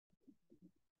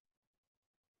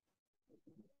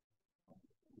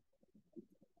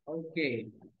ওকে,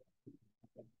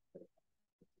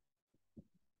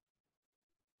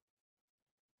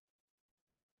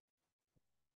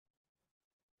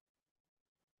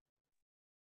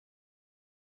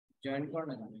 join কর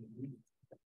না।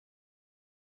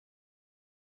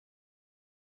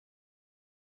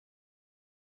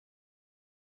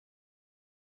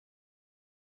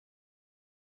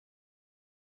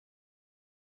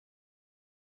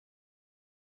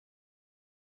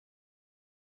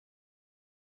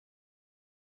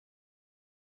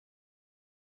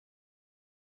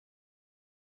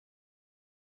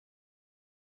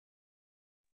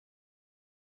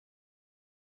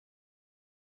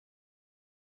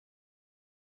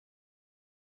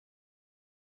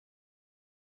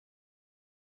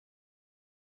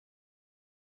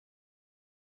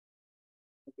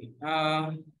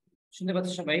 শুনতে পাচ্ছ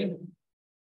সবাই?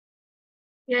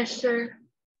 Yes, sir.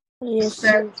 Yes,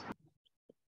 sir.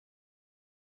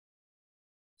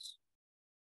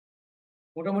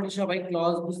 মোটামুটি সবাই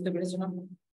ক্লজ বুঝতে পেরেছো না?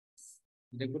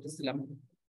 দেখতেছিলাম।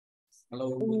 Hello,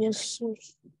 Yes, sir.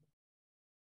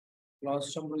 ক্লজ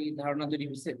সম্পর্কে ধারণা তৈরি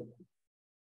হয়েছে?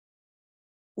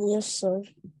 Yes, sir.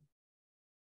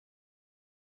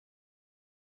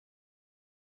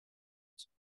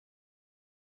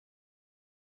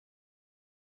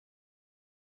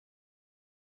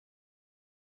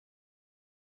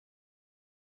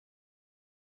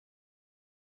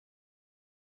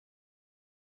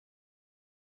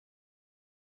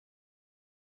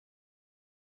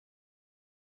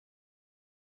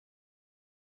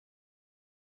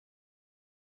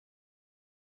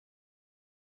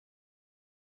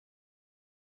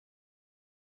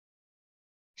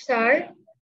 স্যার,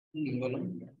 বলো।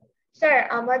 স্যার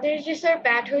আমাদের যে স্যার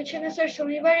ব্যাট হয়েছে না স্যার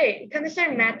শনিবারে, এখানে স্যার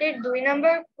ম্যাথের 2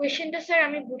 নাম্বার কোয়েশ্চেনটা স্যার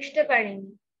আমি বুঝতে পারিনি।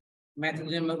 ম্যাথের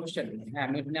জন্য কোশ্চেন, হ্যাঁ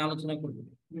আমি এটা নিয়ে আলোচনা করব।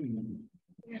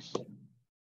 Yes, sir.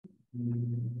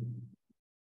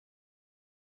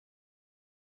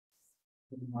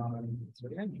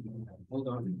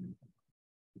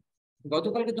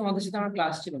 গতকালকে তোমাদের সাথে আমার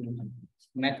ক্লাস ছিল না,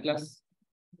 ম্যাথ ক্লাস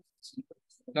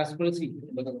করেছি।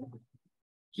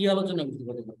 কি আলোচনা করছি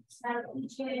গতকাল?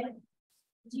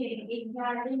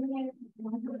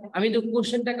 আমি তো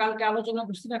কোশ্চেনটা কালকে আলোচনা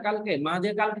করছি না, কালকে মাঝে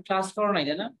কালকে ক্লাস করো নাই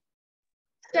না?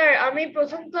 স্যার আমি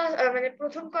প্রথম ক্লাস মানে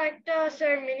প্রথম কয়েকটা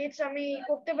স্যার মিনিটস আমি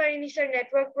করতে পারিনি স্যার,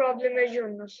 নেটওয়ার্ক প্রবলেমের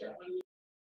জন্য স্যার।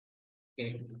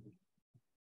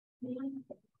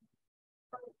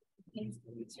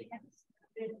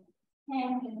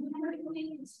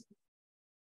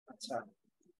 আচ্ছা,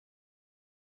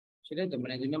 সেটাই তো,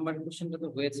 মানে 2 নম্বর কোশ্চেনটা তো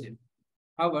হয়েছে।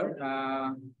 আবার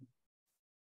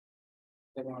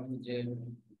যে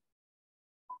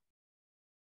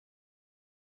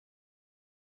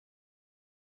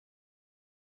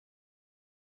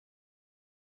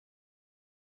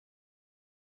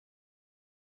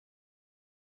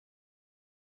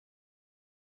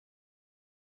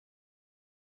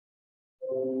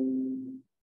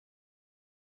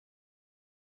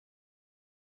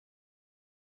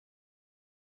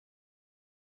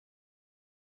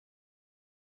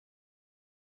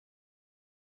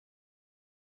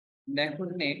দেখো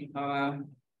নে,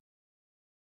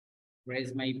 where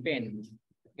is my pen?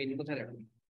 Pen কোথায় রাখো?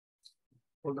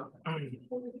 Hold on.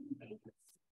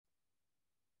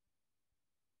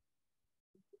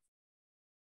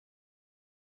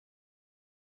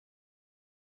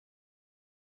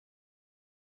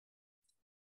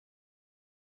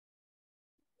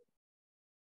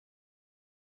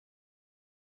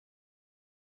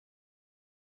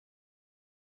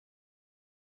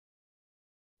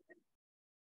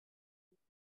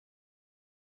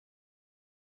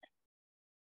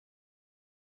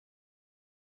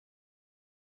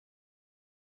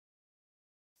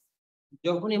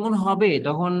 যখন এমন হবে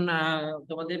তখন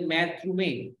তোমাদের ম্যাথ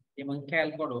রুমে যেমন খেয়াল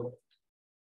করো,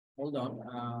 হোল্ড অন,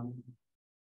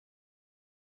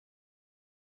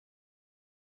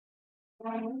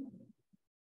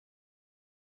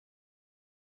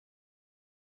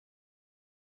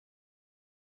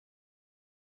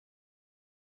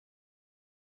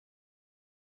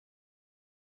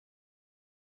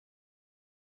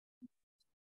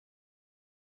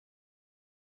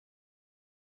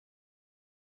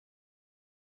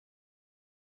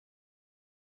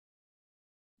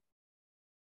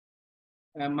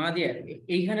 মাদিয়া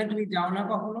এইখানে তুমি যাও না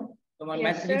কখনো? তোমার Yes,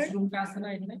 ম্যাথমেটিক্স sir. রুমটা আছে না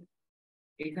এখানে?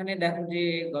 এখানে দেখো যে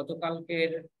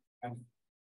গতকালকের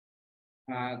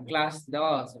ক্লাস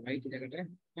দেওয়া আছে রাইট জায়গাটায়?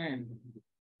 হ্যাঁ,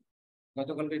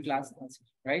 গতকালকের ক্লাস আছে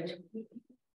রাইট?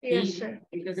 Yes, sir.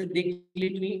 এটাতে দেখলে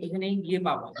তুমি এখানেই গিয়ে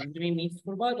পাবা, যখন তুমি মিস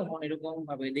করবা তখন এরকম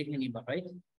ভাবে দেখে নিবা রাইট?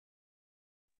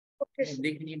 Okay, sir.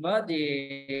 দেখে নিবা যে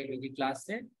এই যে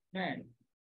ক্লাসে, হ্যাঁ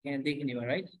এখানে দেখে নিবা,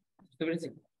 রাইট? বুঝতে পেরেছি?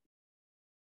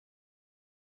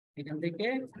 এখান থেকে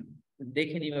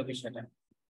দেখে নিবা বিষয়টা।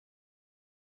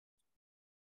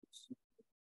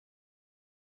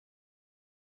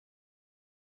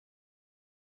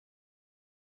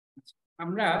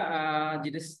 আমরা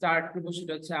যেটা স্টার্ট করবো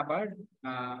সেটা হচ্ছে আবার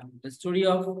the story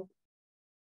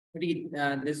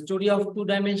of two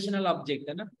dimensional object,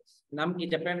 তাই না? নাম কি,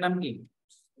 চ্যাপ্টারের নাম কি?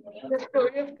 The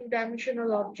story of two-dimensional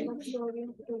objects. Story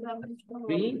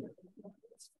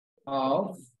of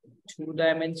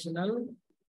two-dimensional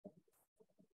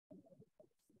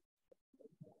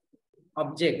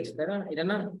object, তাই না? এটা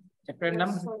না চ্যাপ্টারের নাম?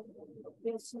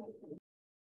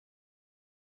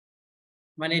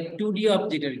 মানে 2D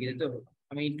অবজেক্ট আর কি, তাই তো?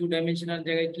 আমি টু ডাইমেনশনাল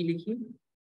জায়গায় কি লিখি?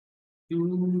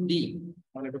 2D,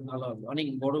 তাহলে একটু ভালো হবে, অনেক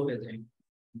বড় হয়ে যায়।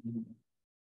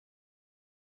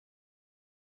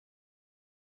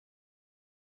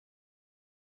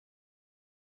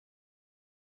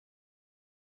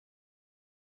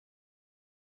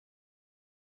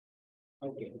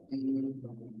 ওকে,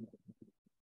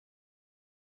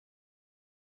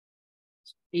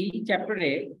 এই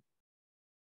চ্যাপ্টারে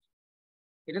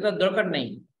এটা তো দরকার নেই।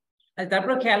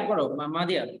 তারপরে খেয়াল করো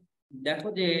মাদিয়া, দেখো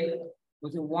যে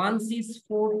once is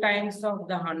 4 Times of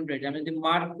the 100। আমি যদি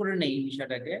মার্ক করে নেই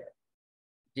বিষয়টাকে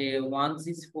যে ওয়ান্স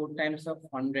ইজ 4 টাইমস অফ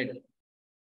 100,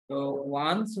 তো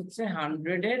ওয়ান্স হচ্ছে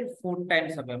 100 এর 4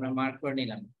 টাইমস হবে, আমরা মার্ক করে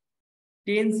নিলাম।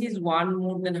 টেন্স ইজ 1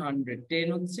 মোর দেন 100, 10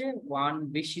 হচ্ছে 1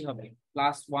 বেশি হবে,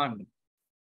 প্লাস 1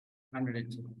 100 এর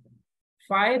জন্য।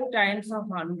 5 Times of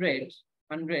 100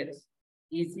 hundreds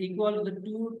is equal to the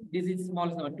 2 digit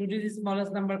smallest number. 2 digit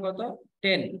smallest number কত?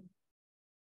 10,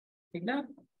 ঠিক না?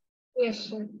 Yes,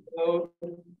 sir. তো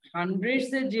হান্ড্রেডস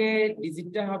এর যে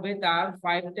ডিজিটটা হবে তার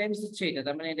 5 টাইমস হচ্ছে এটা,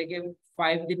 তার মানে এটাকে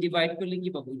 5 দিয়ে ডিভাইড করলে কি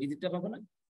পাবো? ডিজিটটা পাবো না?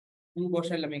 2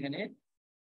 বসাইলাম এখানে।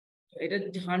 এটা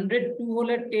 102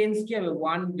 হলে টেন্স কি হবে?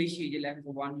 1 বেশি, যে লেখা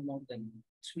আছে 1 মোর দেন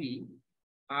 3,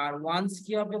 আর ওয়ান্স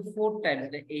কি হবে? 4 টাইমস,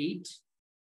 এটা 8,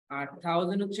 আর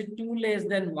 1000 হচ্ছে 2 লেস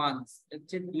দেন ওয়ান্স,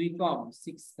 হচ্ছে 2 কম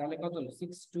 6, তাহলে কত হলো?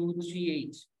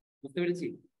 6238। বুঝতে পেরেছি?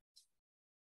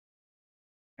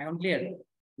 এখন ক্লিয়ার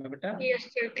ব্যাপারটা? Yes,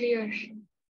 sir. Clear.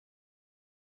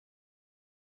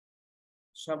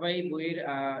 সবাই বইয়ের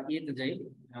ইয়েতে যাই,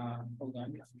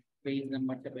 পেজ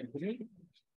নাম্বারটা বের করি।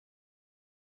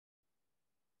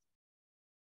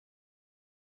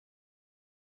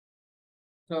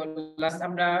 তো লাস্ট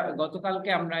আমরা গতকালকে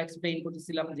আমরা এক্সপ্লেইন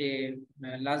করতেছিলাম যে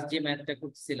লাস্ট যে ম্যাথটা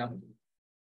করতেছিলাম,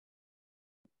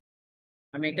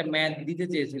 আমি একটা ম্যাথ দিতে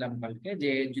চেয়েছিলাম কালকে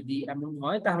যে যদি এমন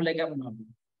হয় তাহলে কেমন হবে।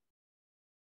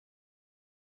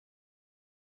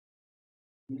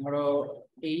 ধরো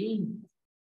এই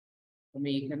আমি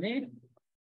এখানে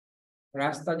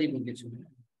রাস্তা দিব কিছু,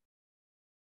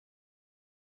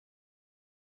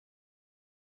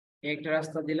 একটা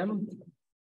রাস্তা দিলাম,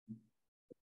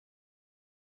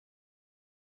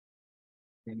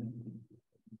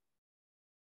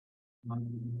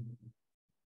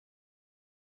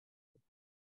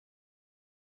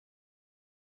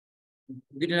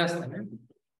 দুইটা রাস্তা, হ্যাঁ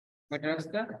কয়টা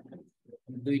রাস্তা?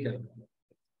 দুইটা।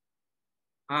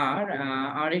 আর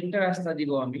আরেকটা রাস্তা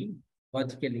দিব আমি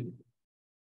ভার্টিক্যালি।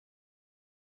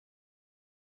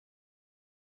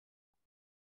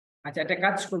 আচ্ছা, একটা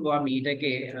কাজ করবো আমি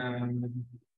এটাকে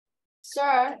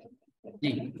Sir,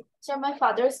 G sir, my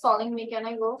father is calling me. Can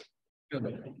I go? চলো।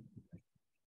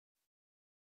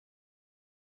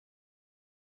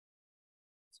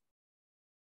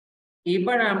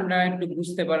 এবার আমরা একটু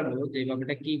বুঝতে পারবো যে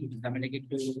ব্যাপারটা কি বুঝতে, আমি এটাকে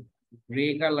একটু গ্রে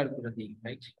কালার করে দিই,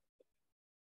 রাইট?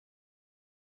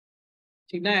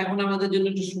 ঠিক না? এখন আমাদের জন্য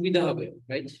একটু সুবিধা হবে,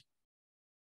 রাইট,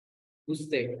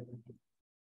 বুঝতে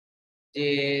যে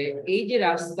এই যে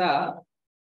রাস্তা,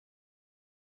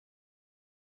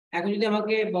 এখন যদি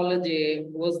আমাকে বলে যে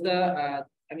ওয়াজ দা,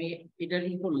 আমি এটা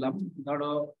কি করলাম,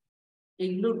 ধরো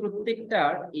এগুলোর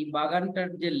প্রত্যেকটার এই বাগানটার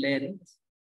যে লেন্থ,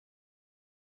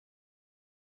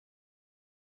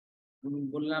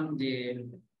 বললাম যে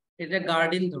এটা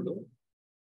গার্ডেন, ধরো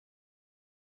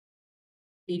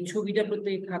এই ছবিটা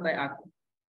প্রত্যেক খাতায় আঁকো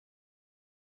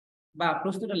বা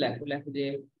প্রশ্নটা লেখো, লেখো যে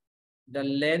the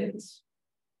length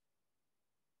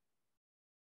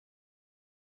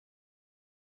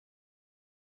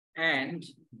and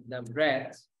the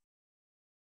breadth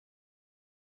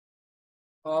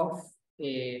of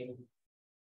a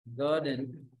garden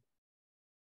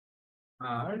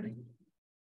are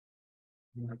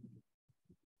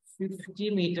 50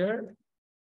 meter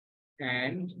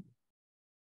and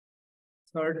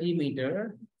 30 meter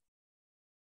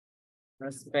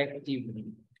respectively.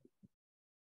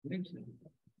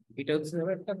 এটা হচ্ছে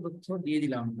একটা তথ্য দিয়ে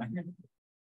দিলাম আমরা, হ্যাঁ।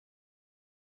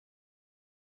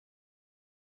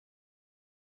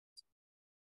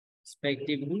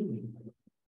 রেসপেক্টিভলি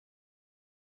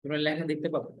তোমরা লেখা দেখতে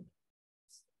পাবো,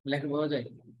 লেখা পাওয়া যায়।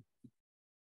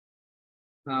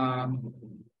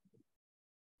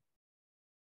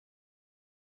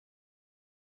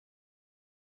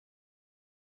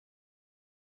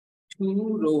 Two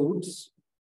roads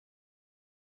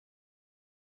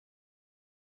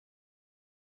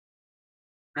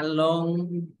along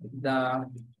the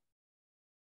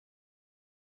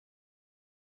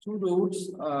two roads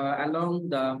along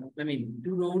the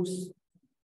two roads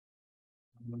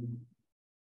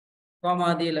comma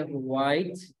দিয়ে লেখো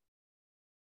wide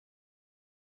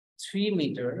 3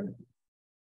 meter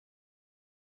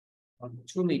or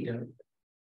 2 meter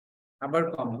আবার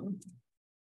comma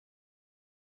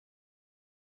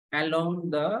along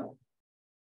the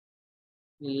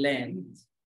length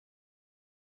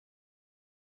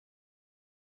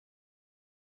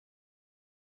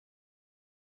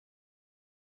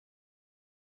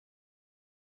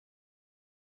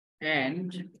and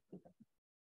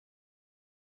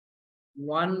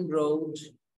one road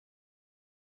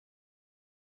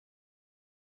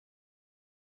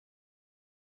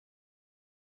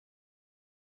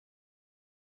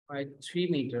by 3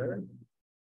 meter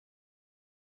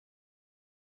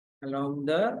along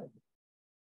the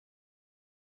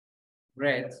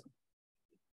breadth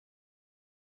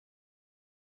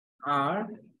are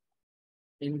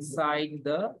inside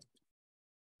the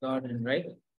garden, right?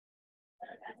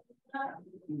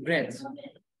 Breadth.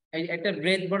 একটা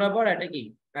breadth বরাবর এটা কি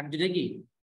আর দুটো কি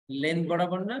length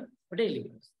বরাবর না, ওটাই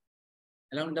লিখো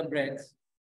along the breadth।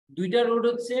 দুইটা রোড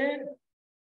হচ্ছে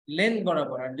length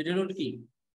বরাবর আর দুটো রোড কি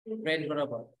breadth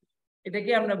বরাবর।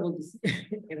 এটাকে আমরা বলতেছি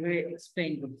এভাবে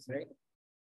এক্সপ্লেইন করতেছি, রাইট?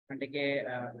 এটাকে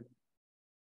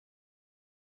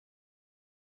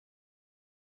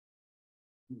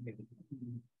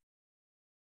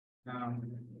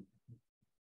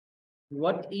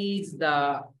what is the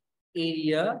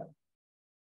area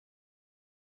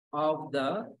of the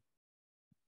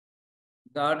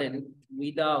garden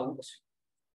without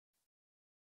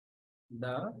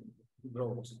the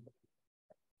road?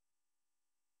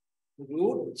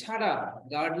 Road ছাড়া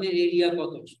গার্ডেনের এরিয়া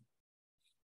কত,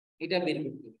 এটা বের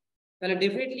করতে হবে। তাহলে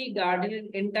ডেফিনেটলি গার্ডেনের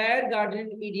এন্টায়ার গার্ডেন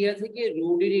এরিয়া থেকে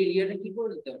রোডের এরিয়াটা কি করে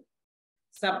দিতে হবে,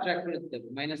 সাবট্রাক্ট করে দিতে হবে,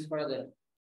 মাইনাস করা যায়,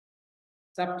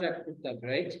 সাবট্রাক্ট করতে হবে,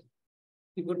 রাইট?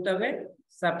 কি করতে হবে,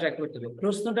 সাবট্রাক্ট করতে হবে।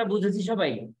 প্রশ্নটা বুঝেছি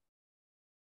সবাই?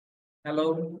 Hello,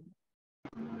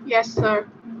 Yes, sir.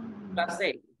 ক্লাসে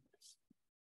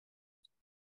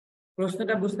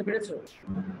প্রশ্নটা বুঝতে পেরেছো?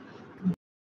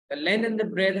 The length and the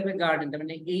breadth of a garden, তার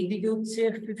মানে এই দিকে হচ্ছে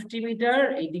 50 মিটার,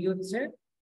 এই দিকে হচ্ছে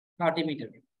 30 মিটার।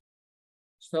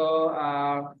 সো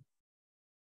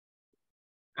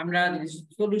আমরা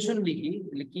সলিউশন লিখি,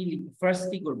 তাহলে কি লিখি, ফার্স্ট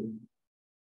কি করব,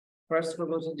 ফার্স্ট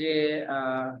করব যে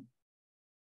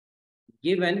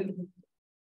given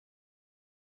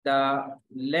the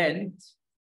length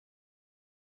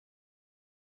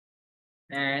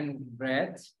and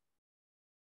breadth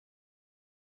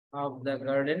of the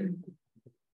garden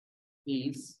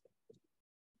is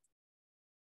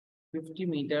 50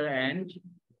 meter and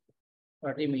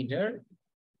 30 meter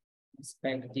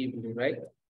respectively, right?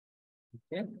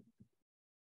 Okay,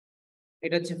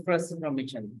 it is first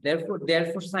information.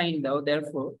 Therefore sign though,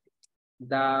 therefore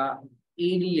the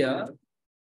area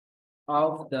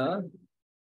of the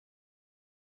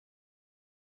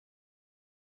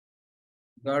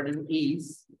garden is,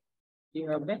 you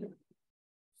have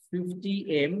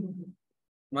 50m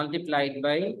multiplied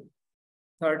by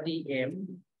 30m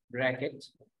bracket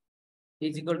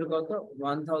is equal to কত,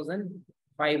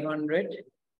 1500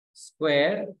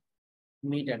 square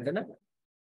meter, তাই না?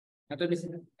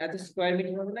 এত square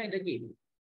metre হবে না, এটা কি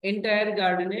entire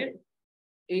গার্ডেনের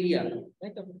area,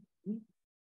 তাই তো?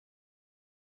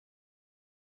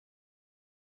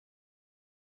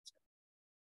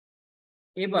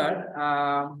 এবার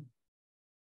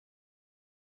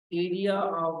area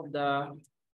of the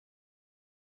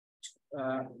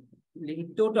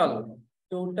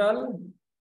total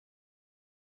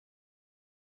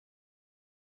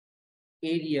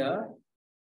area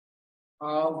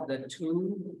of the two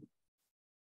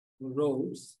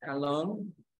roads along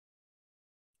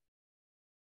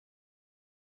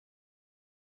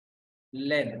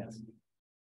length।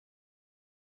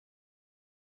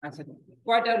 আচ্ছা,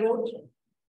 কয়টা রোড?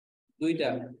 দুইটা।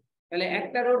 তাহলে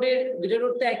একটা রোডের, দুটো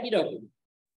রোড তো একই রকম,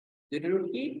 দুটো রোড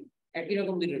কি একই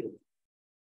রকম, দুটো রোড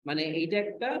মানে এইটা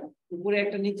একটা উপরে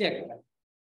একটা নিচে একটা,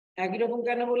 একই রকম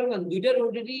কেন বললাম? দুইটা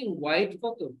রোডেরই ওয়াইড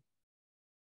কত,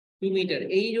 2 মিটার।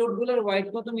 এই রোড গুলোর ওয়াইড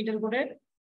কত মিটার করে?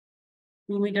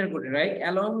 2 মিটার করে, রাইট?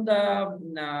 অ্যালং দা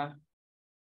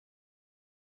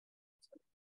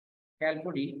খেয়াল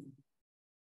করি,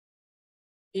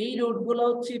 এই রোড গুলো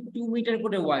হচ্ছে 2 মিটার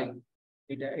করে ওয়াইড।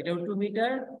 এটাও 2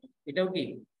 মিটার, এটাও কি,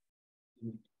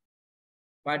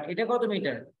 বাট এটা কত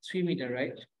মিটার? 3 metre,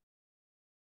 right?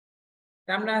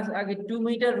 আমরা আগে 2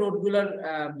 মিটার রোড গুলার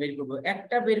বের করবো।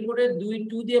 একটা বের করে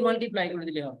 2 দিয়ে মাল্টিপ্লাই করে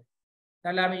দিলে হবে।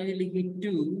 তাহলে আমি যদি লিখি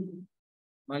 2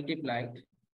 মাল্টিপ্লাইড,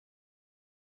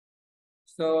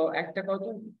 সো একটা কত,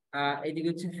 এদিকে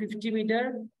হচ্ছে 50 মিটার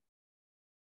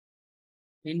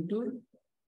ইন্টু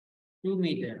 2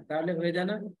 মিটার, তাহলে হয়ে যায়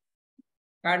না?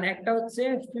 কারণ একটা হচ্ছে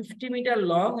 50 মিটার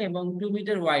লং এবং 2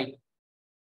 মিটার ওয়াইড।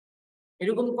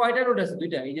 এরকম কয়টা রোড আছে?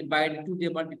 দুইটা। এই যে বাইরে 2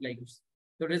 দিয়ে মাল্টিপ্লাই করছে,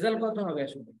 তো রেজাল্ট কত হবে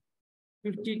আসলে?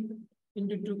 50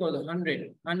 ইন্টু 2 কত? 100,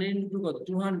 100 ইন্টু 2 কত?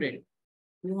 200,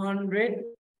 200।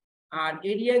 আর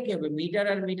এরিয়া কি হবে? মিটার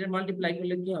আর মিটার মাল্টিপ্লাই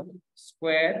করলে কি হবে?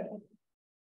 Square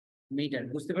metre.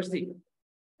 বুঝতে পারছি?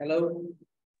 Hello?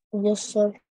 Yes, sir.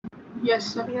 Yes,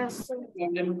 sir. Yes, sir.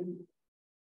 Problem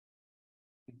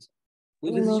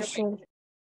No, বুঝেছি? sir.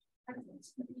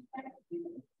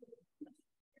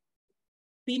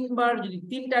 তিনবার যদি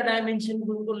তিনটা ডাইমেনশন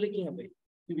গুণ করলে কি হবে?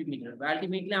 Cubic metre.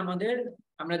 আলটিমেটলি আমাদের,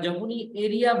 আমরা যখনই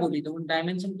এরিয়া বলি তখন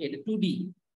ডাইমেনশন কি? এটা 2D।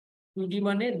 2D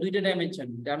মানে দুইটা ডাইমেনশন।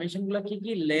 ডাইমেনশন গুলো কি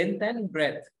কি? Length and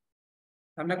breadth.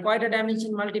 আমরা কয়টা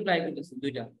ডাইমেনশন মাল্টিপ্লাই করতেছি?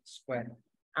 দুইটা, স্কয়ার।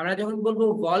 আমরা যখন বলবো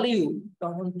ভলিউম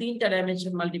তখন তিনটা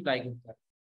ডাইমেনশন মাল্টিপ্লাই করতে হয়,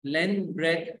 লেন্থ,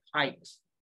 ব্রেথ, হাইট।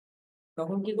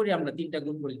 তখন কি করি? আমরা তিনটা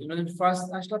গুণ করি। তোমরা যখন ফার্স্ট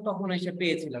আসলে তখন এসে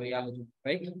পেয়েছিলাম এই আলোচনা,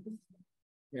 রাইট?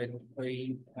 ওই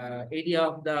এরিয়া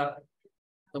অফ দা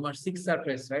তোমার 6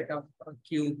 surface, right, of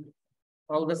cube,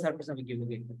 all the surface of a cube.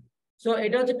 Okay. So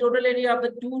it was the total area of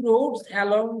the two roads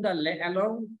along the lane.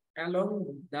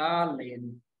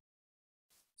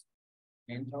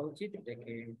 And how is it?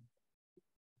 Okay.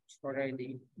 Sorry,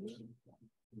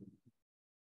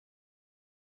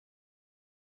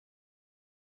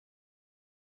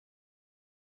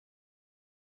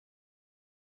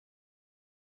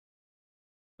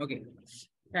 okay.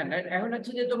 হ্যাঁ, এখন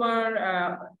হচ্ছে যে তোমার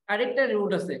আরেকটা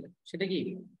road আছে, সেটা কি?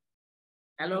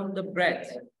 along the breadth.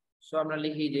 So আমরা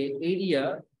লিখি যে area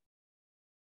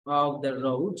of the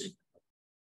road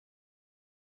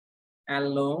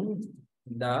along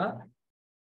the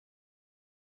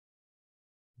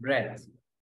breadth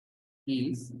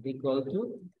is equal to,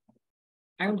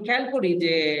 এখন খেয়াল করি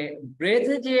যে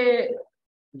ব্রেথে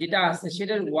যেটা আছে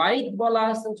সেটার ওয়াইড বলা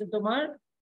আছে হচ্ছে তোমার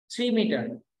 3 মিটার,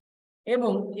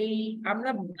 এবং এই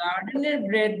আমরা গার্ডেনের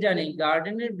ব্রেথ জানি,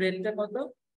 গার্ডেনের ব্রেথটা কত?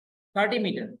 30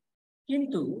 মিটার।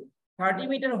 কিন্তু 30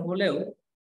 মিটার হলেও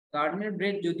গার্ডেনের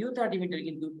ব্রেথ যদিও 30 মিটার,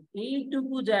 কিন্তু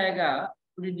এইটুকু জায়গা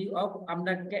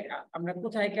আমরা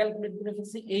কোথায় ক্যালকুলেট করে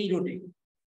ফেলছি? এই রোডে।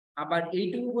 আবার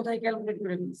এইটুকু কোথায় ক্যালকুলেট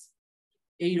করে ফেলছি?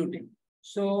 এই রোডে।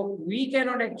 So we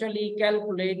cannot actually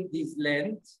calculate this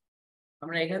length.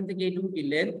 আমরা এখান থেকে এইটুকু কি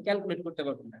লেন্থ ক্যালকুলেট করতে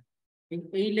পারবো না, কিন্তু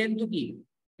এই লেন্থ কি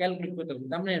ক্যালকুলেট করতে পারবো।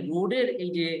 তার মানে রোডের এই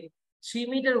যে 3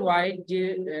 মিটার ওয়াইড যে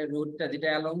রোডটা, যেটা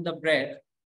অ্যালং দ্য ব্রেড,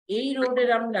 এই রোডের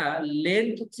আমরা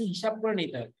লেন্থ হচ্ছে হিসাব করে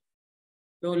নিতে হবে।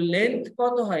 তো লেন্থ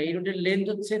কত হয়? এই রোডের লেন্থ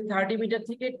হচ্ছে 30 মিটার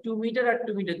থেকে 2 মিটার আর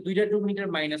 2 মিটার, দুইটা 2 মিটার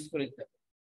মাইনাস করে দিতে হবে।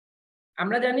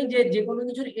 আমরা জানি যে কোনো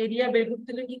কিছুর এরিয়া বের করতে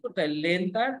হলে কি করতে হয়?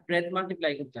 লেন্থ আর ব্রেথ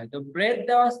মাল্টিপ্লাই করতে হয়। তো ব্রেথ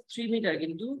দেওয়া 3 মিটার,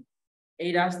 কিন্তু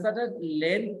এই রাস্তাটা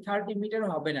লেন্থ 30 মিটার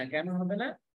হবে না। কেন হবে না?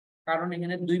 কারণ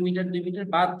এখানে 2 মিটার 2 মিটার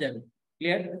বাদ যাবে।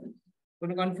 ক্লিয়ার?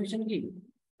 কোনো কনফিউশন কি?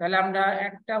 তাহলে আমরা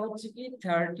একটা হচ্ছে কি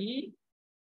 30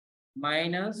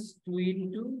 মাইনাস 2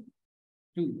 ইন্টু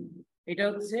 2, এটা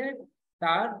হচ্ছে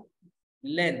তার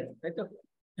লেন্থ, তাই তো?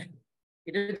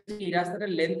 এটা হচ্ছে এই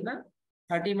রাস্তাটার লেন্থ না?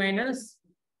 30 মাইনাস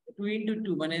 2 ইন্টু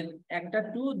 2 মানে একটা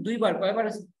 2 দুইবার, কয়বার?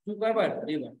 2 কয়বার?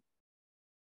 দুইবার।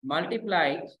 মাল্টিপ্লাই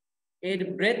এর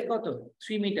ব্রেথ কত?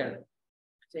 3 মিটার।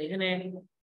 আচ্ছা, এখানে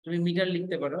তুমি মিটার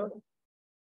লিখতে পারো,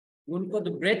 গুণ কত?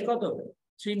 ব্রেথ কত?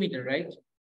 3 মিটার, রাইট?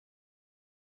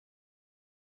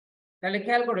 তাহলে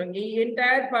খেয়াল করো, এই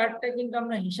এন্টায়ার পার্টটা কিন্তু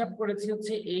আমরা হিসাব করেছি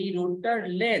হচ্ছে এই রোডটার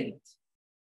লেন্থ,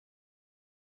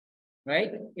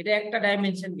 রাইট? এটা একটা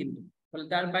ডাইমেনশন কিন্তু, তাহলে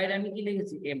তার বাইরে আমি কি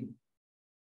লিখেছি? এম।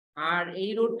 আর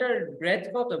এই রোডটার ব্রেথ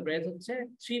কত? ব্রেথ হচ্ছে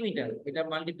 3 মিটার, এটা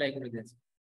মাল্টিপ্লাই করে দিয়েছে।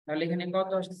 তাহলে এখানে কত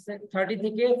আসছে? 30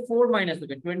 থেকে 4 মাইনাস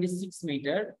হবে 26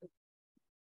 মিটার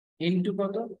ইন্টু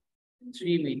কত?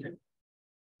 3 মিটার।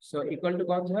 সো ইকুয়াল টু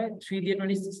কত হয়? 3 দিয়ে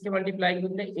 26 কে মাল্টিপ্লাই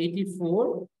করলে 84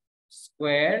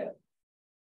 স্কয়ার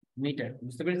মিটার।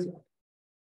 বুঝতে পেরেছি?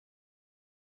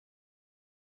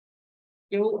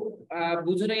 কেউ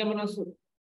বুঝো না? এমন আছো?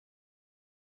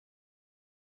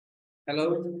 হ্যালো?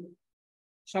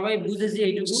 সবাই বুঝেছি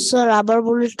এইটুকু? স্যার আবার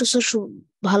বললে একটু স্যার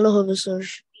ভালো হবে স্যার।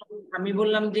 আমি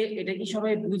বললাম যে এটা কি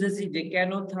সবাই বুঝেছি যে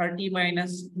কেন 30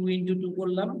 মাইনাস 2 ইন্টু 2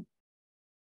 করলাম?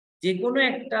 যে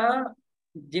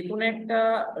কোনো একটা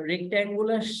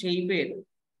রেক্ট্যাঙ্গুলার শেপের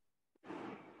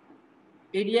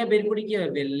এরিয়া বের করি কি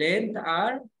হবে? লেন্থ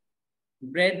আর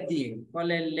ব্রেথ দিয়ে।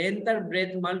 ফলে লেন্থ আর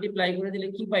ব্রেথ মাল্টিপ্লাই করে দিলে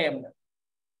কি পাই আমরা?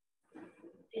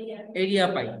 এরিয়া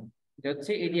পাই। এটা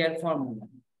হচ্ছে এরিয়ার ফর্মুলা।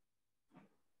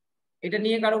 এটা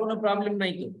নিয়ে কারো কোনো প্রবলেম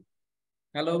নাই তো?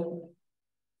 হ্যালো?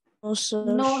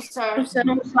 No sir.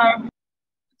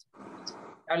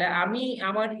 তাহলে আমি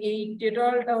আমার এই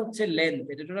টোটালটা হচ্ছে লেন্থ।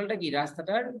 এটা টোটালটা কি?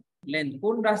 রাস্তাটার লেন্থ।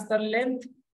 কোন রাস্তার লেন্থ?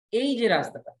 এই যে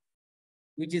রাস্তাটা,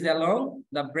 which is along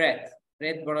the breadth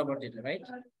বরাবর যেটা, রাইট?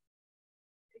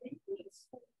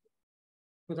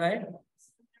 কোথায়?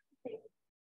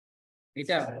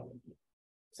 এটা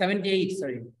 78,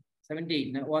 সরি 78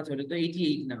 না, ও সরি, তো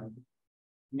 88 না।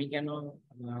 আমি কেন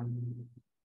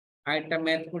আরেকটা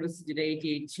ম্যাথ করেছি যেটা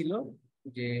 88 ছিল,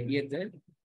 যে ইয়েতে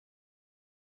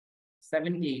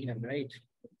 78 হবে, রাইট?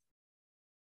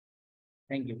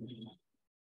 Thank you.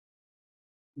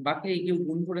 বাকি কেউ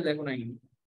গুণ করে দেখো না,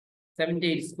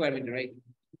 78 স্কয়ার মিটার, রাইট?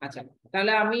 আচ্ছা,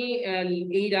 তাহলে আমি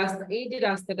এই যে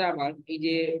রাস্তাটা আমার, এই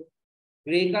যে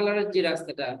গ্রে কালারের যে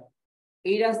রাস্তাটা,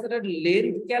 এই রাস্তাটার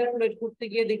লেন্থ ক্যালকুলেট করতে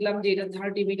গিয়ে দেখলাম যে এটা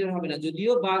 30 মিটার হবে না,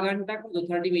 যদিও বাগানটা কত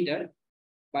 30 মিটার,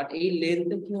 বাট এই লেন্থ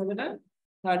কি হবে না?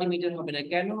 30 মিটার হবে না।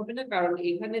 কেন হবে না? কারণ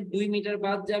এখানে 2 মিটার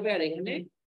বাদ যাবে আর এখানে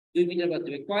 2 মিটার বাদ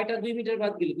যাবে। কয়টা 2 মিটার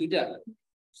বাদ গেল? দুইটা।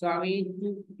 সো আমি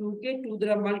 2 কে 2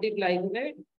 দ্বারা মাল্টিপ্লাই করে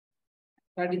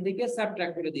 30 থেকে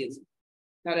সাবট্রাক্ট করে দিয়েছি।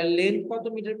 তাহলে লেন্থ কত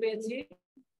মিটার পেয়েছি?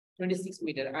 26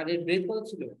 মিটার। আর এর ব্রেথ কত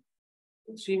ছিল?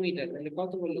 3 মিটার। তাহলে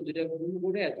কত বললো? দুইটা গুণ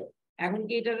করে এত। এখন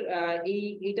কি এটার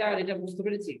এইটা আর এটা বুঝতে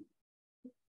পেরেছি?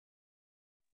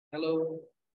 Hello?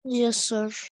 Yes sir.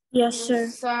 Yes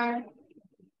sir.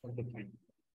 Okay, fine.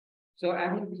 So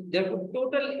এখন therefore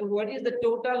total, what is the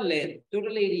total length,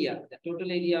 total area, the total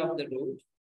area of the road,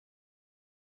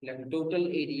 like total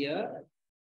area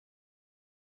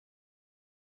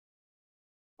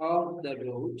of the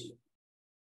road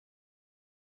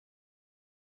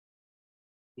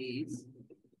is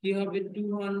কি হবে?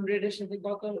 200 এর সাথে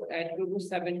কত অ্যাড করব?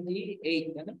 78,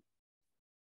 তাই না?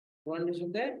 200 এর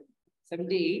সাথে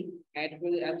 78 অ্যাড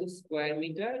করে এত স্কয়ার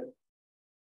মিটার,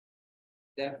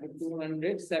 therefore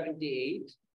 278।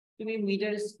 তুমি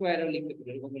মিটার স্কয়ারও লিখতে পারো,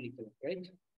 এরকম লিখতে পারো, রাইট?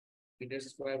 মিটার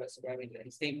স্কয়ার বা স্কয়ার মিটার,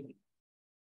 সেম।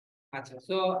 আচ্ছা,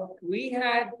 so we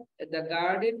had the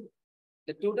garden,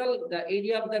 the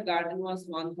area of the garden was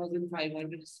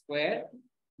 1500 square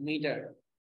meter।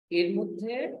 এর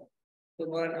মধ্যে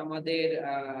তোমার আমাদের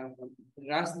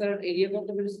রাস্তার এরিয়া কত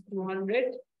বেশি?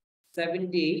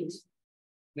 278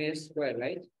 meter square,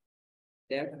 right?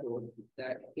 Therefore the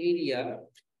area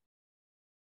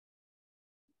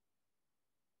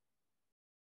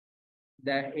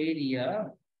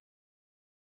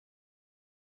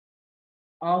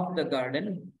of the garden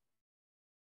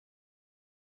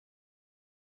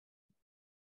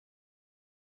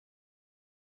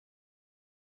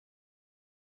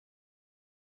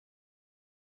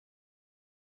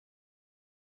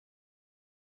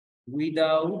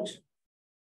without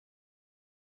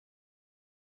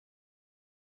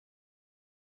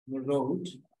road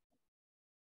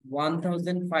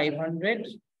 1500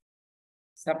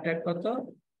 subtract কত?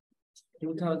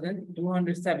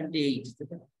 2278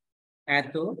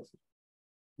 এত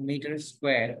meter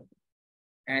square,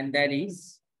 and that is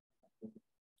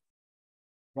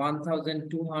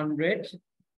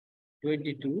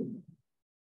 1222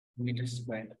 meter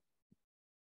square।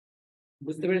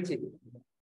 বুঝতে পেরেছি?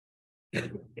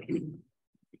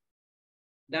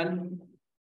 ডান?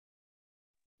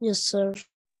 Yes sir.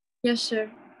 Yes sir.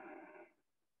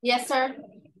 Yes sir.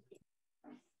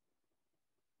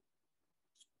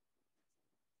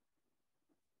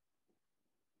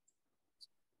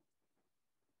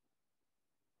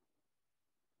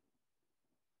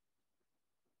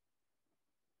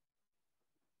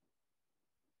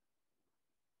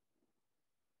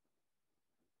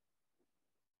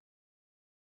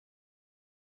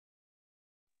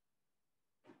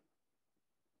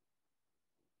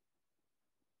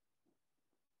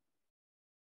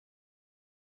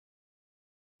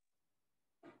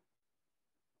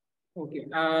 Okay.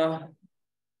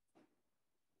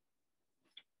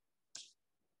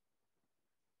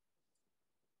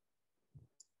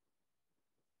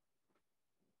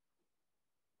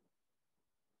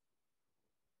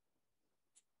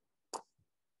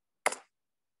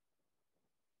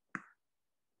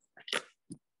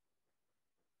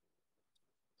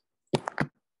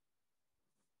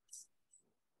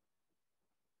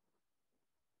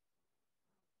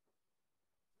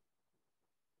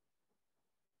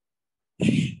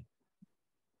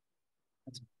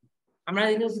 আমরা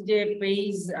দেখছি যে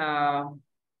পেজ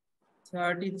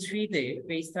 33 তে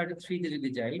পেজ 33 তে যদি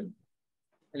যাই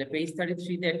তাহলে পেজ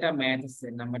 33 তে একটা ম্যাথ আছে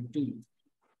নাম্বার 2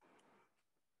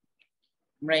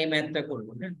 আমরা এই ম্যাথটা করব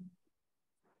হ্যাঁ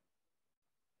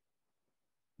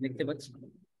দেখতে পাচ্ছি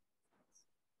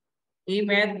এই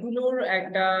ম্যাথ গুলোর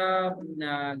একটা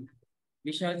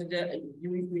বিষয় হচ্ছে যে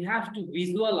we have to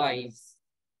visualize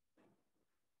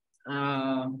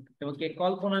তোমাকে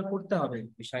কল্পনা করতে হবে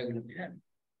বিষয়গুলোকে হ্যাঁ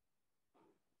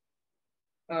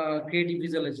creative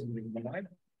visualization বলা হয়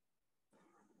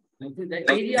the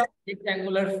area of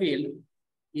rectangular field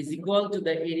is equal to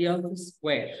the area of a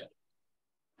square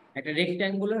একটা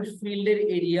rectangular field এর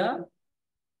area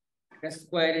একটা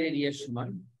square এর area সমান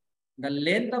the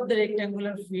length of the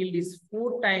rectangular field is 4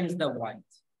 times the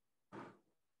width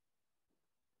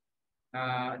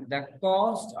the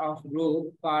cost of rope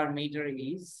per meter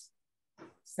is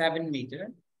 7 meter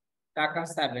taka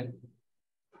 7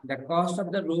 the cost of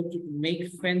the rope to make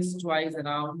fence twice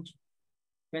around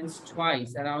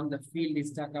the field is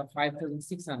taka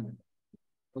 5,600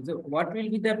 so what will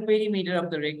be the perimeter of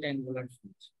the rectangular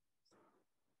field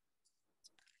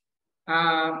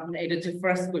it is the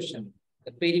first question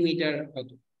the perimeter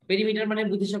মানে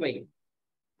বুঝি সবাই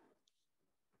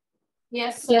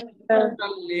Yes, sir.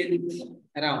 total length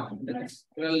around the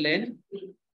total length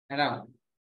around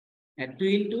and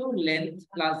 2 into length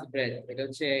plus breadth এটা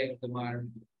হচ্ছে তোমার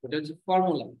এটা হচ্ছে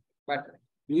formula but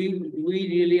do we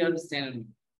really understand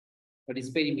what is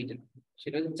perimeter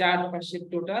সেটা হচ্ছে চারপাশের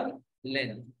টোটাল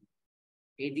লেন্থ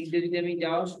এই দিক দিয়ে যদি আমি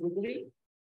যাওয়া শুরু করি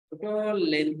টোটাল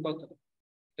লেন্থ কত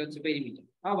এটা হচ্ছে perimeter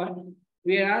আবার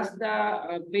we are asked the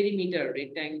perimeter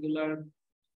rectangular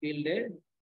field এর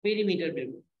perimeter বের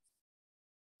করতে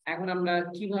এখন আমরা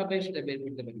কিভাবে সেটা বের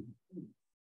করতে পারি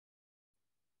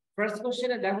ফার্স্ট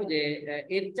কোশ্চেনে দেখো যে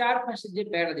এর চারপাশে যে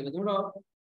বেড়া দিবে ধরো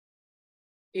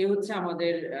এই হচ্ছে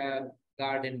আমাদের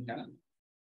গার্ডেনটা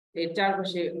এর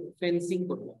চারপাশে ফেন্সিং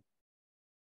করব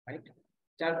রাইট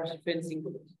চারপাশে ফেন্সিং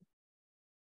করব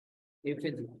এই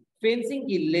ফেন্সিং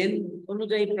কি লেন্থ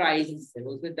অনুযায়ী প্রাইস আছে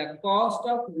বলতে the cost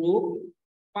of rope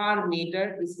per metre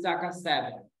is টাকা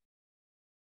 7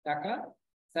 টাকা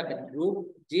 7 রোপ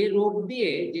যে রোপ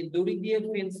দিয়ে যে দড়ি দিয়ে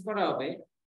ফেন্স করা হবে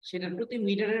সেটা প্রতি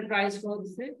মিটারের প্রাইস কত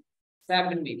হচ্ছে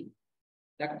 7 metre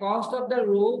the cost of the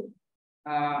rope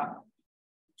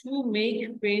to make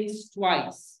fence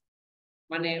twice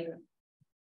মানে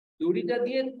দড়িটা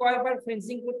দিয়ে কয়বার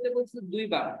ফেন্সিং করতে বলছে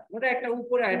দুইবার ওটা একটা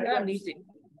উপরে আর একটা নিচে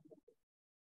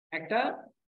একটা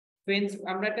ফেন্স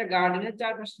আমরা একটা গার্ডেনের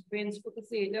চারপাশে ফেন্স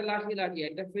করতেছি এটা লাগিয়ে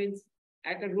একটা ফেন্স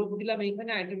একটা রোপ দিলাম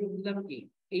এখানে একটা রোপ দিলাম কি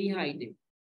এই হাইটে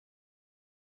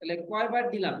তাহলে কয়বার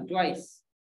দিলাম টুয়াইস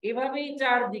এভাবেই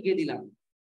চারদিকে দিলাম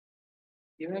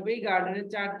এভাবেই গার্ডেনের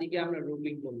চারদিকে আমরা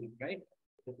রোপিং করলাম রাইট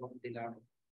দিলাম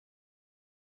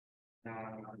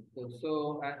সো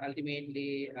আলটিমেটলি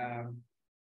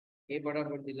এই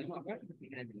বরাবর দিলাম আবার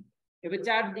এখানে দিলাম এবার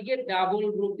চারদিকে ডাবল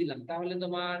রোপ দিলাম তাহলে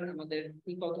তোমার আমাদের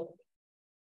কি কত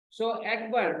সো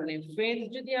একবার মানে ফেন্স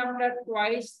যদি আমরা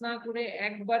টুয়াইস না করে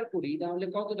একবার করি তাহলে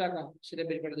কত টাকা সেটা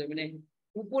বের করা যাবে মানে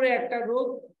উপরে একটা রোপ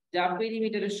যা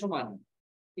পেরিমিটারের সমান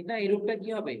ঠিক না এই রোপটা কি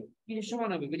হবে কি সমান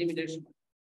হবে পেরিমিটারের সমান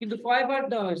কিন্তু কয়বার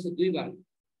দেওয়া হয়েছে দুইবার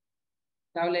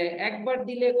তাহলে একবার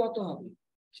দিলে কত হবে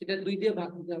সেটা 2 দিয়ে ভাগ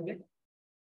করতে হবে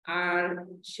আর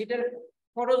সেটার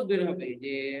খরচ বের হবে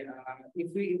যে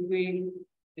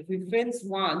if we fence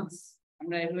once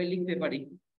আমরা এভাবে লিখতে পারি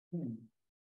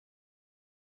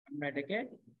আমরা এটাকে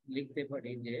লিখতে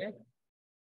পারি যে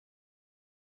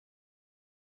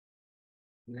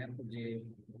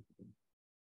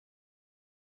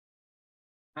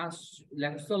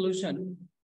solution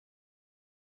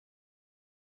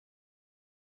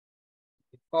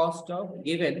cost of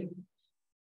given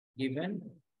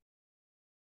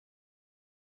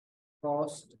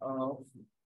cost of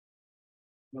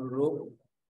rope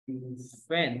to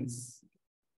fence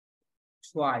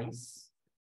twice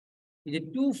is a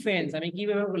two fence আমি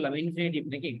কিভাবে বললাম ইনফিনিটিভ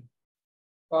নাকি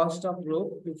cost of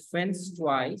rope to fence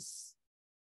twice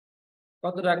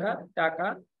কত টাকা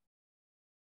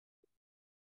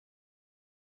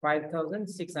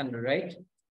 5,600 right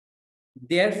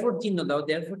therefore চিহ্ন দাও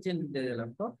therefore চিহ্ন দিয়ে দিলাম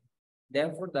তো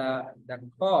therefore the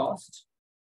cost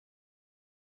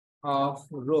of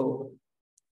rope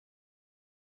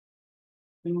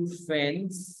to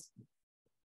fence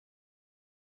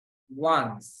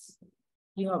once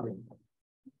কি হবে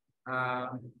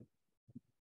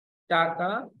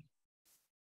টাকা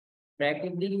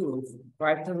ব্র্যাকেট দিয়ে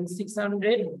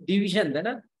 5,600 ডিভিশন তাই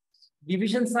না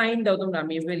ডিভিশন সাইন দাও তোমরা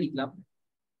আমি এভাবে লিখলাম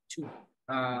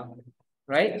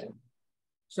রাইট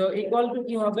সো ইকুয়াল টু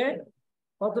কি হবে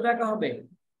কত টাকা হবে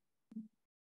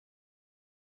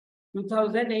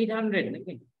 2800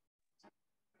 নাকি?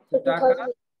 টাকা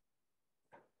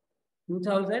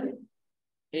 2800,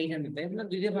 তাই না?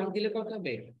 2 দিয়ে ভাগ দিলে কত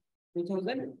হবে?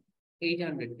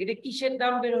 2800। এটা কিসের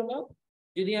দাম বের হলো?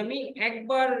 যদি আমি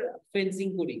একবার ফেন্সিং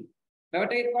করি,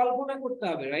 ব্যাপারটাকে কল্পনা করতে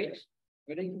হবে, রাইট?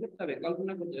 এটা কি করতে হবে?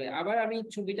 কল্পনা করতে হবে। আবার আমি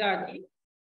ছবিটা আঁকি,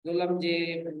 বললাম যে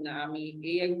আমি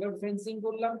এই একবার ফেন্সিং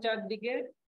করলাম চারদিকে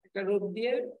একটা রোড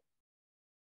দিয়ে,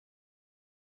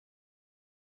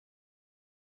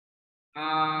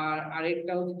 আর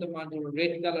আরেকটা হচ্ছে তোমার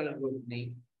রেড কালারের রোড নেই।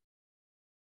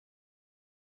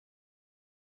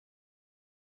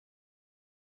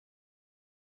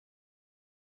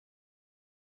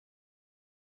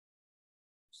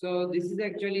 So this is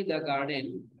actually the garden.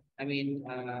 I mean,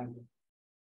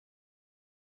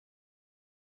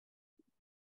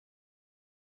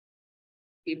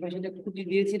 এই পাশে একটা খুঁটি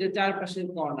দিয়েছি, এটা চারপাশের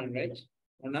কর্নার, রাইট?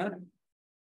 Corner,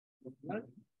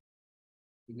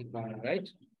 right?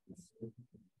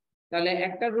 তাহলে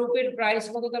একটা রূপের প্রাইস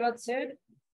কত দাঁড়াচ্ছে?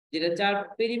 যেটা 4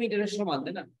 পেরিমিটারের সমান,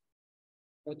 তাই না?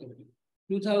 কত?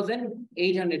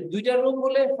 2800। দুইটা রূপ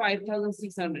হলে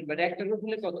 5600, বাট একটা রূপ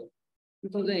হলে কত?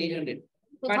 2800।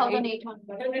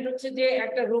 2800 হচ্ছে যে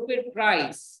একটা রূপের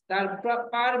প্রাইস, তার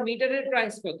পার মিটারের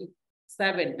প্রাইস কত?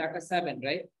 7 টাকা, 7,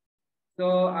 রাইট? তো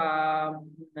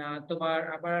তোমার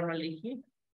আবার আমরা লিখি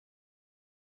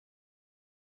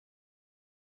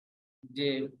যে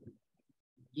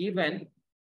given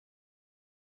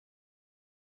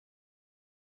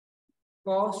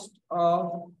cost of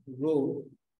road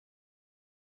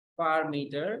per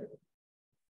meter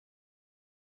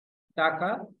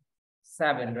টাকা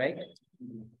 7, right?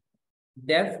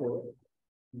 Therefore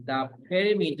the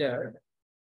perimeter,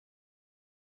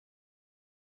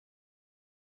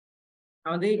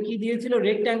 আমাদের কি দিয়েছিল?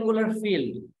 Rectangular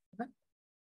field.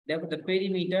 দেখো, the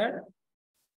perimeter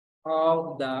of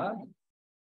the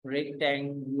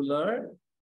rectangular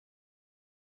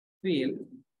field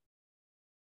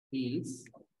is,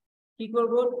 কি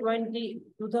করব?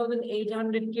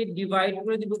 2800 কে ডিভাইড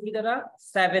করে দিব কি দ্বারা?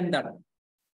 7 দ্বারা।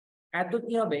 এত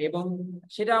কি হবে? এবং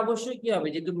সেটা অবশ্যই কি হবে,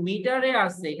 যেহেতু মিটারে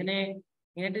আছে, এখানে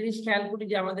একটা জিনিস খেয়াল করি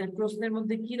যে আমাদের প্রশ্নের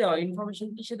মধ্যে কি দেওয়া, ইনফরমেশন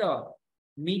কিসে দেওয়া?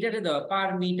 মিটারে দেওয়া, পার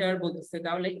মিটার বলতেছে।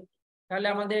 তাহলে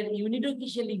আমাদের ইউনিটও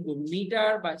কিসে লিখবো?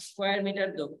 মিটার বা স্কোয়ার মিটার।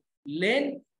 তো লেন্থ,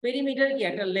 পেরিমিটার কি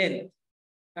একটা লেন্থ,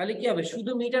 তাহলে কি হবে?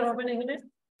 শুধু মিটার হবে না, এখানে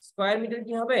স্কোয়ার মিটার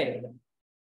কি হবে?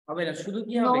 হবে না, শুধু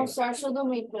কি হবে? শুধু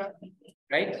মিটার,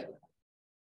 রাইট?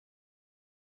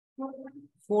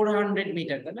 400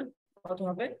 মিটার, তাই না? কত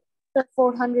হবে?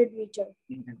 400 মিটার।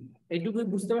 এইটুকু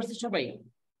বুঝতে পারছি সবাই?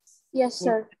 Yes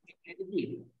sir.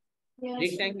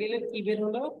 রেক্ট্যাঙ্গেলের কি বের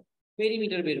হলো?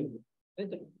 পেরিমিটার বের হলো, তাই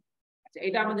তো? আচ্ছা,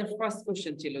 এটা আমাদের ফার্স্ট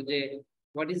কোশ্চেন ছিল যে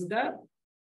what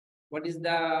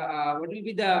will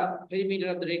be the perimeter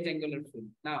of the rectangular field.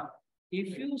 Now if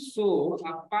you sow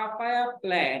a papaya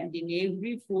plant in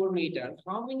every 4 meters,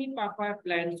 how many papaya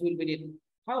plants will be needed?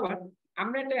 However,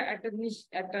 আমরা একটা জিনিস,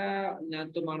 একটা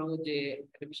তোমার যে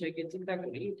বিষয়কে চিন্তা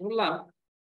করি, ধরলাম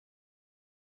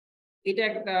এটা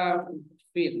একটা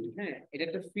ফিল্ড, হ্যাঁ, এটা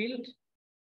একটা ফিল্ড,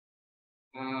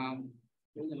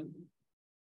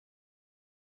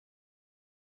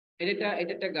 এটা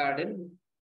একটা গার্ডেন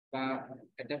বা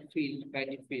একটা ফিল্ড,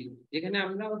 প্যাডি ফিল্ড, যেখানে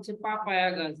আমরা হচ্ছে পাপায়া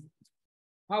গাছ।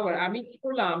 আবার আমি কি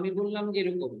করলাম? আমি বললাম যে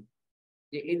এরকম,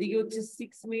 যে এদিকে হচ্ছে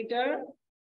 6 মিটার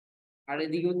আর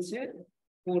এদিকে হচ্ছে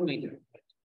 4 মিটার।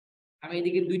 আমি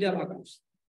এদিকে 2টা ভাগ করছি,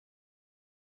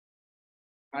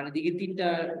 আর এদিকে 3টা,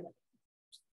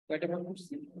 কয়টা ভাগ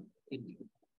করছি? 3টা।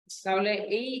 তাহলে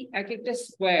এই এক একটা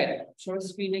স্কোয়ার, সবাই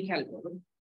স্ক্রিনে খেয়াল করো,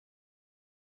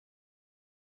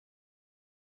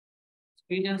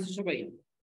 স্ক্রিনে আছে সবাই?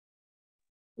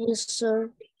 Yes, sir.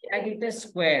 এক একটা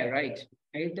স্কোয়ার, রাইট?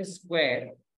 এক একটা স্কোয়ার,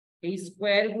 এই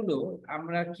স্কোয়ার গুলো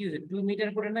আমরা কি 2 মিটার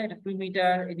করে না? এটা 2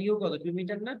 মিটার, এদিকেও কত? 2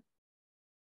 মিটার না?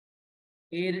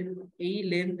 এর এই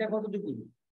লেন্থটা কতটুকু?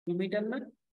 2 মিটার না?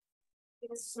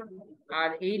 আর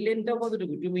এই লেন্থটাও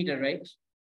কতটুকু? 2 মিটার, রাইট?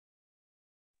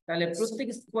 তাহলে প্রত্যেক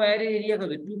স্কোয়ারের এরিয়া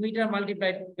কত? 2 মিটার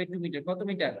মাল্টিপ্লাইড বাই 2 মিটার, কত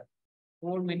মিটার?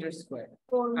 4 metre square.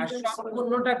 আর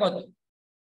সম্পূর্ণটা কত?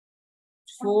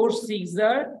 4 6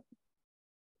 are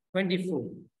 24।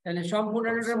 তাহলে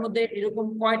সম্পূর্ণটার মধ্যে এরকম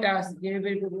কয়টা আছে?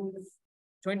 যেভাবে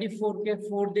 24 কে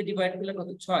 4 দিয়ে ডিভাইড করলে কত?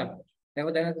 6। দেখো,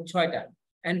 দেখা যাচ্ছে 6টা।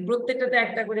 এন্ড প্রত্যেকটাতে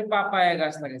একটা করে পাপায়া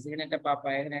গাছ লাগাইছে, এখানে একটা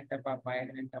পাপায়া, এখানে একটা পাপায়া,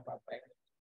 এখানে একটা পাপায়া।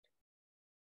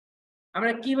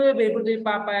 আমরা কিভাবে বের করতে পারি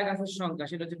পাপায়া গাছের সংখ্যা?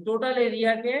 সেটা হচ্ছে টোটাল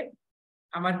এরিয়াকে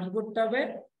আমার কি করতে হবে,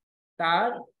 তার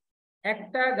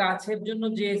একটা গাছের জন্য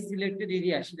যে সিলেক্টেড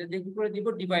এরিয়া সেটা দিয়ে কি করে দিব?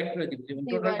 ডিভাইড করে দিব। যেমন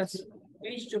টোটালটা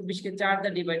 20, 24 কে 4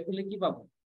 দ্বারা ডিভাইড করলে কি পাবো?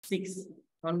 6।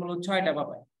 তখন বলবো 6টা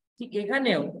পাপায়া। ঠিক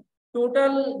এখানেও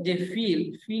টোটাল যে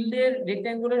ফিল্ডের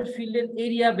রেক্ট্যাঙ্গুলার ফিল্ডের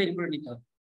এরিয়া বের করে নিতে হবে।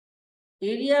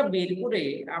 এরিয়া বের করে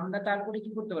আমরা তারপরে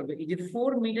কি করতে পারবো, এই যে 4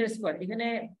 মিটার স্কোয়ার, এখানে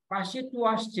পাশে 2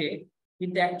 আসছে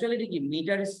কিন্তু অ্যাকচুয়ালি এটা কি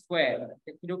মিটার স্কোয়ার,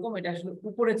 কিরকম এটা আসলে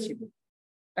উপরে ছিল,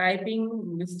 টাইপিং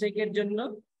মিস্টেকের জন্য,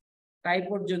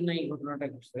 টাইপের জন্য এই ঘটনাটা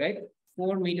ঘটছে, রাইট?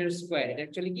 4 মিটার স্কোয়ার, এটা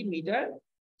অ্যাকচুয়ালি কি মিটার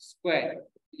স্কোয়ার।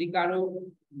 যদি কারো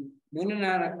মনে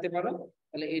না রাখতে পারো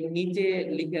তাহলে এর নিচে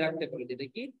লিখে রাখতে পারো যেটা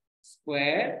কি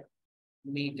square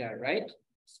meter, right?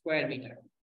 Square meter.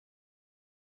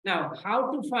 Now, how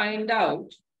to find out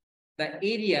the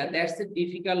area? That's a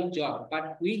difficult job, but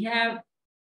we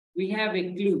have a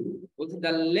clue. Also,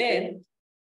 the length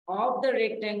of the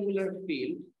rectangular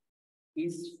field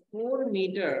is 4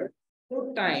 meter, 4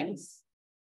 times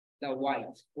the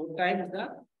width. 4 times the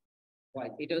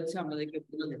width. এটা হচ্ছে আমাদেরকে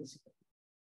বলে দিচ্ছে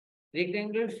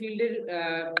rectangular field এর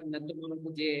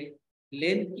যে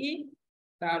length কি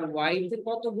তার wide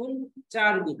কত গুণ,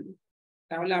 4 গুণ।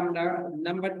 তাহলে আমরা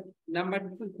নাম্বার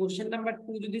 2, কোশ্চেন নাম্বার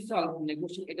 2 যদি সলভ মানে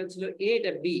কোশ্চেন এটা ছিল এ,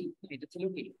 এটা বি, এটা ছিল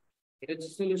কি, এটা হচ্ছে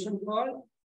সলিউশন ফর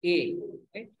এ,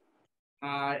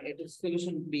 আর এটা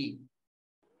সলিউশন বি।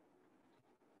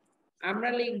 আমরা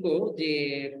লিখব যে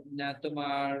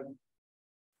তোমার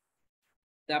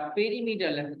দ্য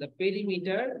পেরিমিটার লেখো, দ্য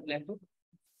পেরিমিটার লেখো,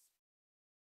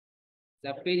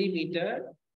 the perimeter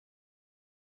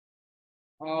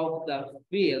of the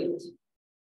field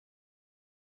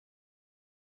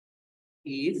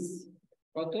is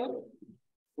কত,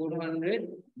 400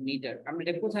 মিটার। আমরা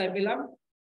এটা কোথায় পেলাম,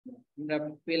 আমরা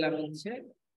পেলাম হচ্ছে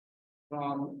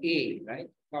from A, right?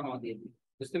 কমা দিয়ে,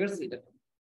 বুঝতে পারছি এটা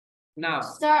না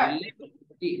স্যার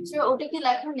ওটা কি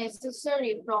লেখা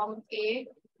নেসেসারি from A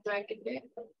ব্র্যাকেটে?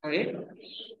 আরে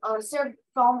স্যার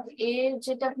from A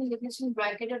যেটা আপনি লিখেছেন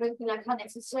ব্র্যাকেটে, ওটা কি লেখা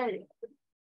নেসেসারি?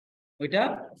 ওইটা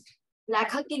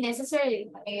লেখা কি নেসেসারি,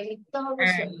 লিখতে হবে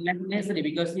sir? necessary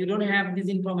because you don't have this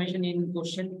information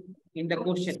in the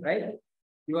question, right?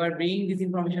 You are bringing this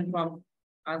information from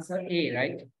answer A,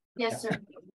 right? Yes sir.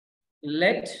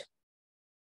 Let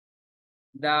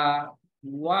the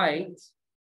width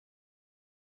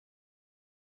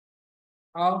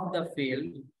of the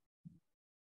field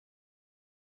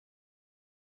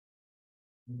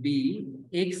be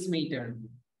x meter.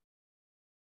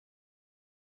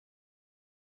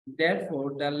 Therefore,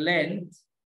 the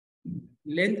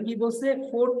length কি বলছে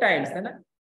 4 Times, তাই না?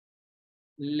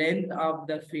 Length of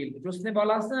the field প্রশ্নে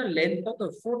বলা আছে না length কত,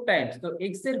 4 Times. তো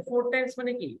x এর 4 টাইমস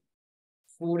মানে কি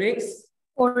 4x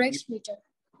মিটার,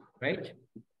 রাইট?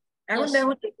 এখন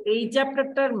দেখো এই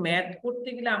চ্যাপ্টারটার ম্যাথ করতে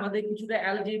গেলে আমাদের কিছুটা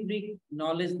অ্যালজেব্রিক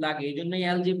নলেজ লাগে, এই জন্য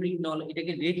অ্যালজেব্রিক নলেজ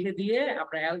এটাকে রেখে দিয়ে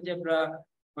আমরা অ্যালজেব্রা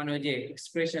মানে ওই যে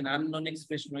এক্সপ্রেশন, আননোন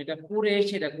এক্সপ্রেশন, এটা পড়ে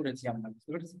সেটা করেছি আমরা,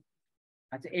 বুঝতে পারছি?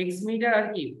 আচ্ছা, x মিটার আর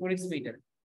কি 4x metre.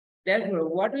 Therefore,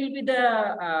 what will be the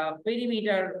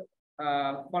perimeter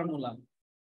formula?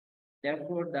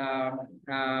 Therefore,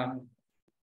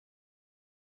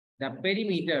 the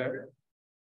perimeter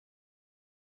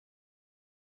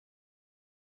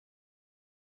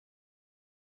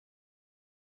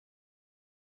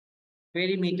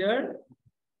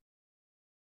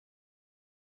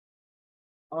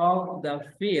of the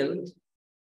field,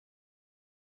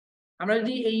 আমরা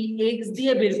যদি এই x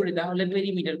দিয়ে বের করি তাহলে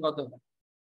পেরিমিটার কত হবে,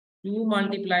 2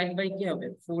 মাল্টিপ্লাইড বাই কি হবে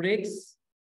 4x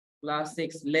plus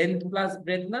x, length plus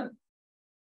breadth, না?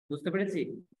 বুঝতে পেরেছি?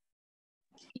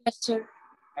 Yes sir.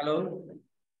 হ্যালো,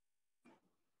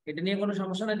 এটা নিয়ে কোনো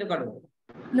সমস্যা নাই তো কারো?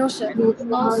 No sir.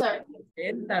 No sir.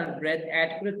 Length আর ব্রেথ অ্যাড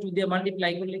করে 2 দিয়ে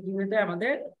মাল্টিপ্লাই করলে কি হয়ে যায়,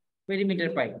 আমাদের perimeter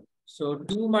pi. So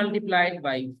 2 multiplied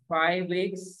by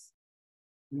 5x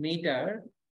metre